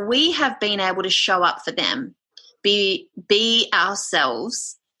if we have been able to show up for them, be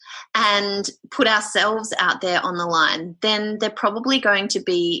ourselves, and put ourselves out there on the line, then they're probably going to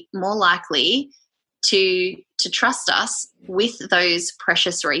be more likely to trust us with those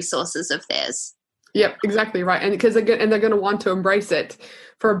precious resources of theirs. Yep, exactly right. And because they're going to want to embrace it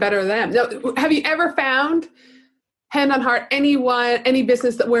for a better them. Now, have you ever found, hand on heart, any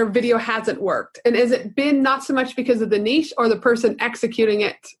business where video hasn't worked? And has it been not so much because of the niche or the person executing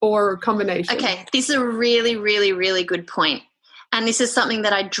it or combination? Okay, this is a really, really, really good point. And this is something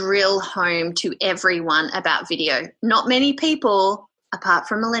that I drill home to everyone about video. Not many people, apart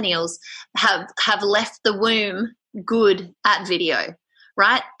from millennials, have left the womb good at video,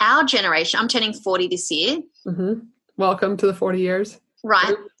 right? Our generation, I'm turning 40 this year. Mm-hmm. Welcome to the 40 years.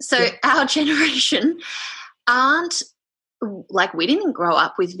 Right. So our generation aren't, like, we didn't grow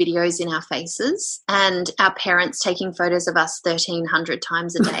up with videos in our faces and our parents taking photos of us 1,300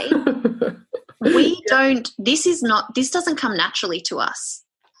 times a day. This doesn't come naturally to us.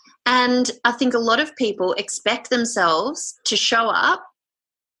 And I think a lot of people expect themselves to show up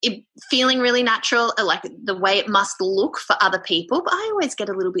feeling really natural, like the way it must look for other people. But I always get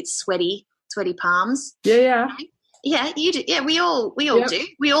a little bit sweaty palms. Yeah. Yeah, you do. Yeah, we all do.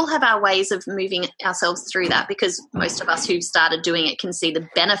 We all have our ways of moving ourselves through that because most of us who've started doing it can see the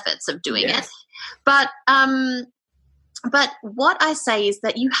benefits of doing it. But what I say is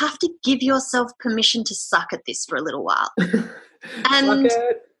that you have to give yourself permission to suck at this for a little while. And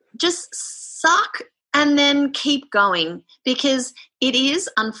just suck and then keep going, because it is,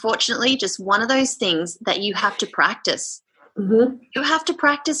 unfortunately, just one of those things that you have to practice. Mm-hmm. You have to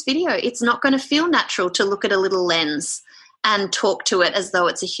practice video. It's not going to feel natural to look at a little lens and talk to it as though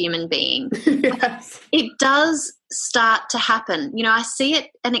it's a human being. Yes. It does start to happen. You know, I see it,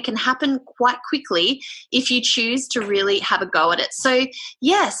 and it can happen quite quickly if you choose to really have a go at it. So,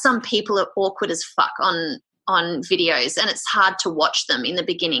 yeah, some people are awkward as fuck on videos, and it's hard to watch them in the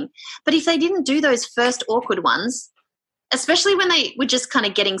beginning. But if they didn't do those first awkward ones, especially when they were just kind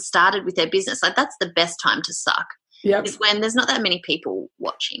of getting started with their business, like, that's the best time to suck. Yep. Is when there's not that many people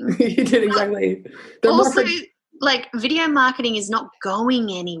watching. You did, exactly. Also, like, video marketing is not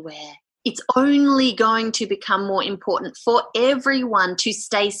going anywhere. It's only going to become more important for everyone to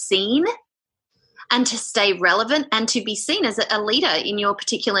stay seen and to stay relevant and to be seen as a leader in your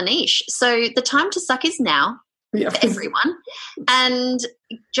particular niche. So the time to suck is now for everyone, and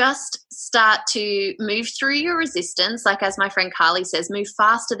just start to move through your resistance. Like, as my friend Carly says, move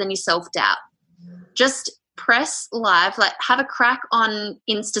faster than your self-doubt. Just press live, like, have a crack on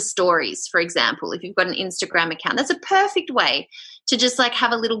Insta stories, for example. If you've got an Instagram account, that's a perfect way to just, like,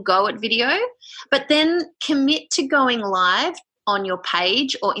 have a little go at video, but then commit to going live on your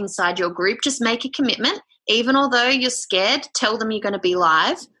page or inside your group. Just make a commitment, even although you're scared. Tell them you're going to be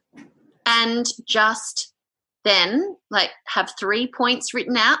live, and just then, like, have 3 points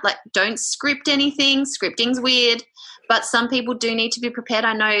written out. Like, don't script anything. Scripting's weird. But some people do need to be prepared.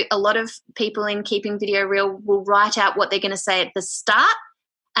 I know a lot of people in Keeping Video Real will write out what they're going to say at the start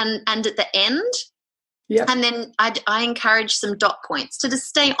and at the end. Yep. And then I encourage some dot points to just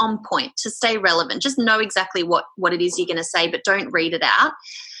stay on point, to stay relevant. Just know exactly what it is you're going to say, but don't read it out.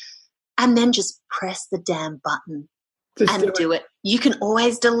 And then just press the damn button and do it. You can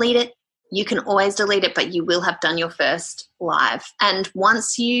always delete it. But you will have done your first live. And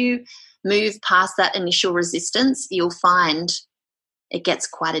once you move past that initial resistance, you'll find it gets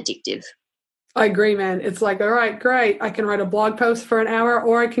quite addictive. I agree, man. It's like, all right, great. I can write a blog post for an hour,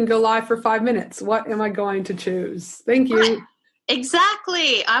 or I can go live for 5 minutes. What am I going to choose? Thank you. Right.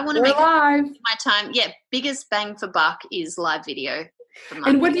 Exactly. I want to make live my time. Yeah, biggest bang for buck is live video.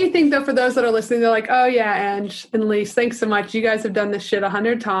 And what do you think, though, for those that are listening? They're like, oh, yeah, Ange and Lise, thanks so much. You guys have done this shit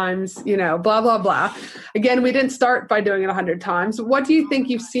 100 times, you know, blah, blah, blah. Again, we didn't start by doing it 100 times. What do you think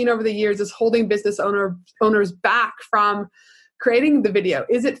you've seen over the years is holding business owners back from creating the video?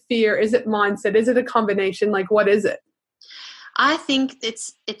 Is it fear? Is it mindset? Is it a combination? Like, what is it? I think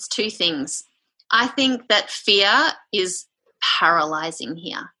it's two things. I think that fear is paralyzing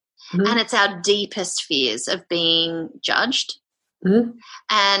here. Mm-hmm. And it's our deepest fears of being judged, Mm-hmm.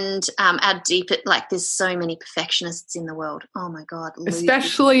 And our deep, like there's so many perfectionists in the world. Oh my God.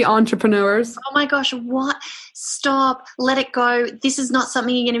 Especially entrepreneurs. Oh my gosh, what? Stop, let it go. This is not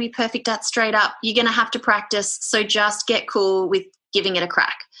something you're going to be perfect at straight up. You're going to have to practice. So just get cool with giving it a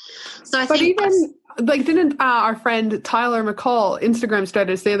crack. So I think even like, didn't our friend Tyler McCall Instagram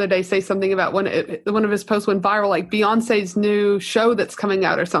status the other day say something about one of his posts went viral, like Beyonce's new show that's coming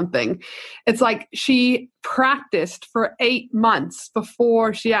out or something? It's like she practiced for 8 months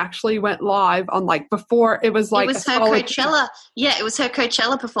before she actually went live on, like, before it was like it was her Coachella. Yeah, it was her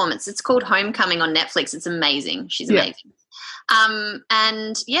Coachella performance. It's called Homecoming on Netflix. It's amazing. She's amazing.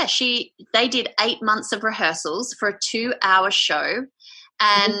 And yeah, they did 8 months of rehearsals for a 2-hour show.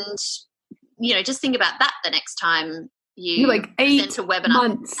 And you know, just think about that the next time you like 8 a webinar.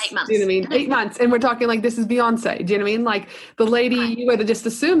 Months. 8 months. Do you know what I mean? 8 months. And we're talking like this is Beyonce. Do you know what I mean? Like the lady, you would have just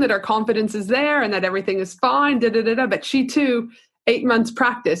assumed that her confidence is there and that everything is fine, but she too, 8 months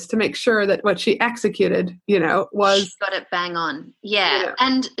practice to make sure that what she executed, you know, was. She got it bang on. Yeah.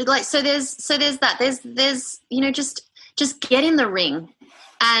 And like, so there's that. There's, you know, just get in the ring.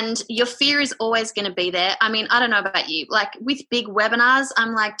 And your fear is always going to be there. I mean, I don't know about you. Like with big webinars,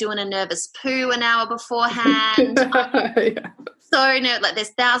 I'm like doing a nervous poo an hour beforehand. So like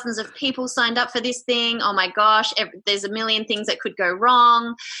there's thousands of people signed up for this thing. Oh my gosh, there's a million things that could go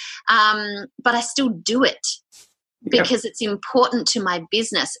wrong. But I still do it because it's important to my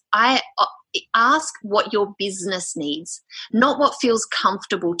business. I ask what your business needs, not what feels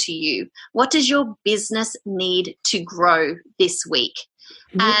comfortable to you. What does your business need to grow this week?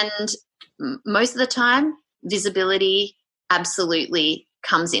 And most of the time, visibility absolutely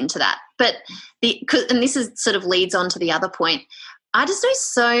comes into that. But and this is sort of leads on to the other point. I just know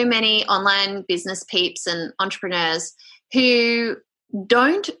so many online business peeps and entrepreneurs who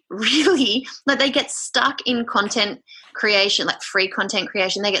don't really, like, they get stuck in content creation, like free content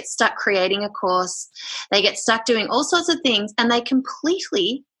creation. They get stuck creating a course. They get stuck doing all sorts of things, and they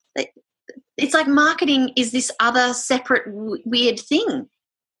completely, it's like marketing is this other separate weird thing.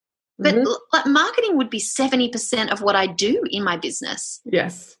 But like marketing would be 70% of what I do in my business.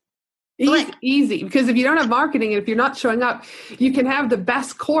 Yes. Easy. Because if you don't have marketing and if you're not showing up, you can have the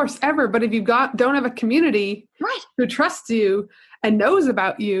best course ever. But if you don't have a community who trusts you and knows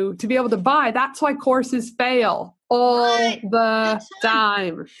about you to be able to buy, that's why courses fail all the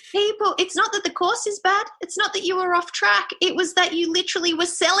time. People, it's not that the course is bad. It's not that you were off track. It was that you literally were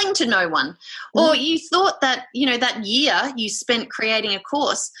selling to no one. Or you thought that, you know, that year you spent creating a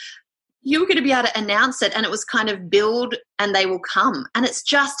course, you were going to be able to announce it and it was kind of build and they will come. And it's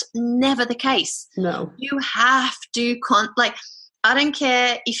just never the case. No. You have to, I don't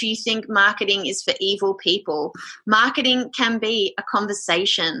care if you think marketing is for evil people. Marketing can be a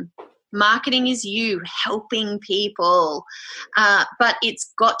conversation. Marketing is you helping people. But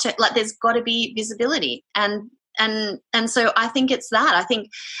it's got to, like, there's got to be visibility. And so I think it's that. I think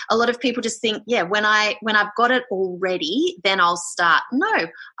a lot of people just think, when I've got it already, then I'll start. No,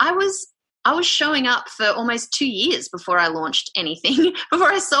 I was showing up for almost 2 years before I launched anything,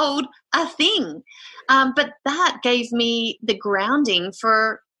 before I sold a thing. But that gave me the grounding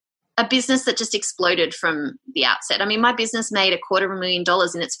for a business that just exploded from the outset. I mean, my business made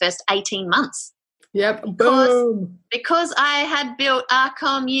 $250,000 in its first 18 months. Yep. Boom. Because I had built a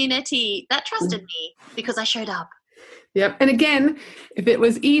community that trusted me because I showed up. Yep. And again, if it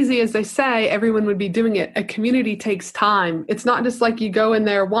was easy, as they say, everyone would be doing it. A community takes time. It's not just like you go in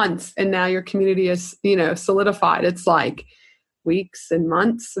there once and now your community is, you know, solidified. It's like weeks and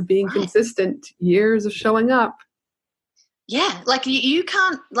months of being consistent, years of showing up. Yeah. Like you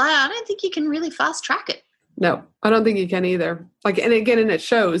can't, I don't think you can really fast track it. No, I don't think you can either. Like, and again, and it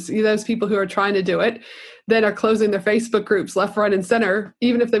shows those people who are trying to do it then are closing their Facebook groups left, right, and center,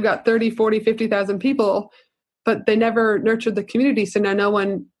 even if they've got 30, 40, 50,000 people, but they never nurtured the community. So now no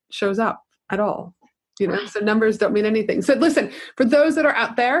one shows up at all, you know, so numbers don't mean anything. So listen, for those that are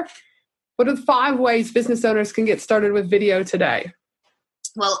out there, what are the 5 ways business owners can get started with video today?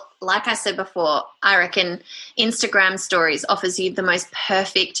 Well, like I said before, I reckon Instagram stories offers you the most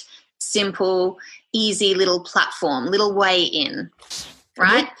perfect, simple, easy little platform, little way in,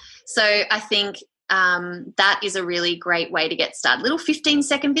 right? So I think that is a really great way to get started. Little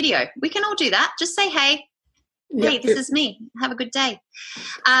 15-second video. We can all do that. Just say, hey, this is me. Have a good day.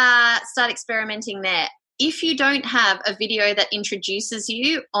 Start experimenting there. If you don't have a video that introduces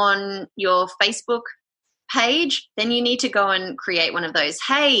you on your Facebook page, then you need to go and create one of those.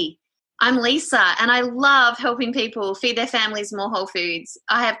 Hey, I'm Lisa, and I love helping people feed their families more whole foods.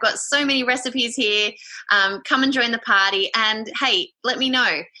 I have got so many recipes here. Come and join the party. And, hey, let me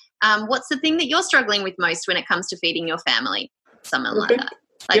know. What's the thing that you're struggling with most when it comes to feeding your family? something like that.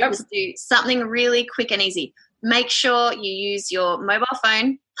 Like just do something really quick and easy. Make sure you use your mobile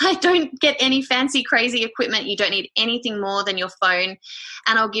phone. Don't get any fancy, crazy equipment. You don't need anything more than your phone.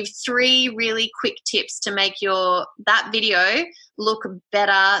 And I'll give 3 really quick tips to make that video look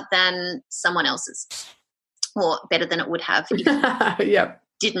better than someone else's, or better than it would have if you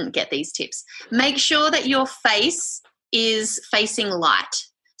didn't get these tips. Make sure that your face is facing light.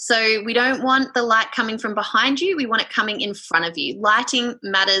 So we don't want the light coming from behind you. We want it coming in front of you. Lighting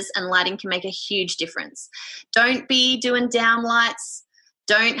matters, and lighting can make a huge difference. Don't be doing down lights.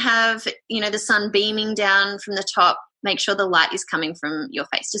 Don't have, the sun beaming down from the top. Make sure the light is coming from your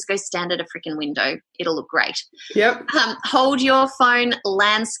face. Just go stand at a freaking window. It'll look great. Yep. Hold your phone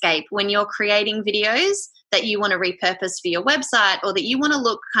landscape when you're creating videos that you want to repurpose for your website, or that you want to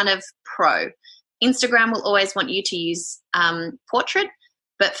look kind of pro. Instagram will always want you to use portrait.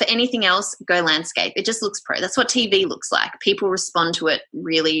 But for anything else, go landscape. It just looks pro. That's what TV looks like. People respond to it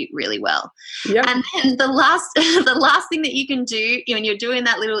really, really well. Yep. And then the last thing that you can do when you're doing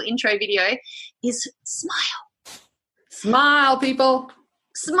that little intro video is smile. Smile, people.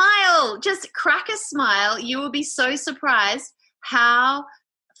 Smile. Just crack a smile. You will be so surprised how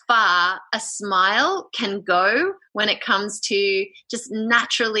far a smile can go when it comes to just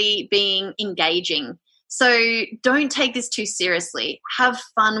naturally being engaging. So don't take this too seriously. Have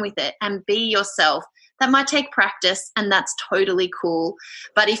fun with it and be yourself. That might take practice, and that's totally cool.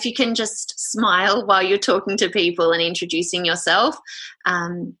 But if you can just smile while you're talking to people and introducing yourself,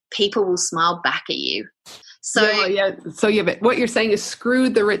 people will smile back at you. So but what you're saying is screw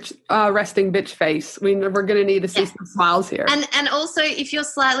the rich resting bitch face. We're going to need to see some smiles here. And also, if you're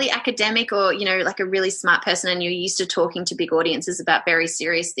slightly academic or like a really smart person and you're used to talking to big audiences about very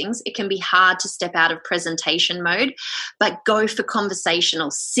serious things, it can be hard to step out of presentation mode, but go for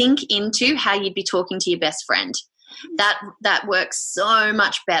conversational. Sink into how you'd be talking to your best friend. That works so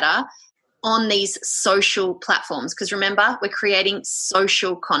much better on these social platforms, because remember, we're creating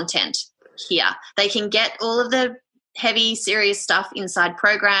social content here. They can get all of the heavy, serious stuff inside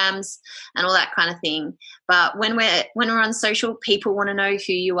programs and all that kind of thing. But when we're on social, people want to know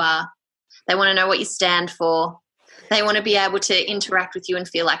who you are. They want to know what you stand for. They want to be able to interact with you and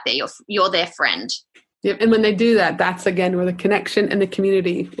feel like you're their friend. Yep. And when they do that, that's again where the connection and the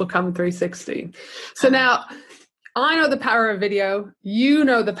community will come 360. So now I know the power of video. You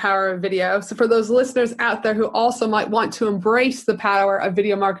know the power of video. So for those listeners out there who also might want to embrace the power of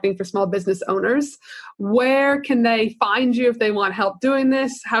video marketing for small business owners, where can they find you if they want help doing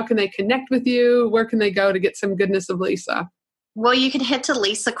this? How can they connect with you? Where can they go to get some goodness of Lisa? Well, you can head to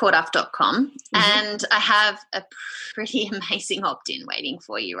lisacorduff.com and I have a pretty amazing opt-in waiting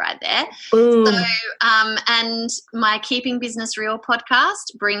for you right there. Boom. So, and my Keeping Business Real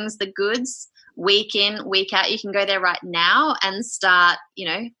podcast brings the goods week in, week out. You can go there right now and start,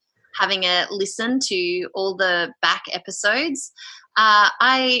 having a listen to all the back episodes.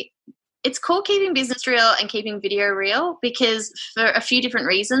 It's called Keeping Business Real and Keeping Video Real because for a few different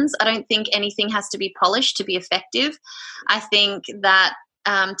reasons. I don't think anything has to be polished to be effective. I think that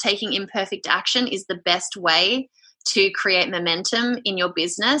taking imperfect action is the best way to create momentum in your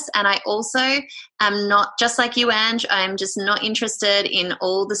business. And I also am not, just like you, Ange, I'm just not interested in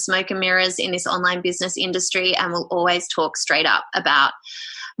all the smoke and mirrors in this online business industry, and will always talk straight up about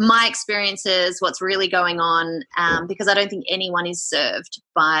my experiences, what's really going on, because I don't think anyone is served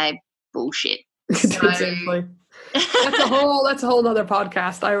by bullshit. So, exactly. That's a whole other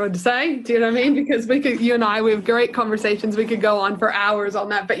podcast, I would say. Do you know what I mean? Because you and I, we have great conversations. We could go on for hours on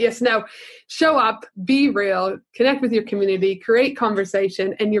that. But yes, no, show up, be real, connect with your community, create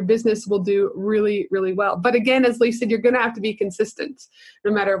conversation, and your business will do really, really well. But again, as Lisa said, you're going to have to be consistent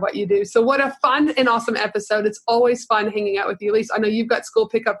no matter what you do. So what a fun and awesome episode. It's always fun hanging out with you, Lisa. I know you've got school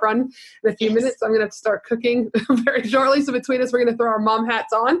pickup run in a few minutes. I'm going to have to start cooking very shortly. So between us, we're going to throw our mom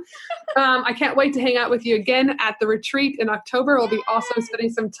hats on. I can't wait to hang out with you again at the retreat in October. We'll be also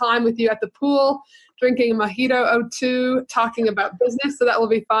spending some time with you at the pool, drinking a Mojito 02, talking about business. So that will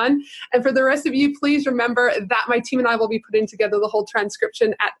be fun. And for the rest of you, please remember that my team and I will be putting together the whole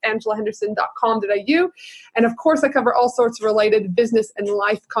transcription at angelahenderson.com.au. And of course, I cover all sorts of related business and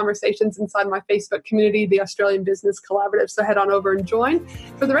life conversations inside my Facebook community, the Australian Business Collaborative. So head on over and join.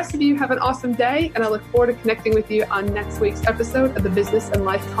 For the rest of you, have an awesome day. And I look forward to connecting with you on next week's episode of the Business and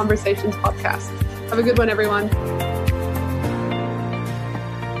Life Conversations podcast. Have a good one, everyone.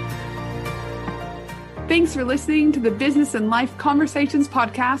 Thanks for listening to the Business and Life Conversations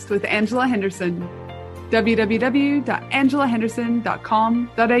podcast with Angela Henderson.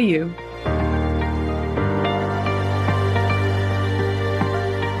 www.angelahenderson.com.au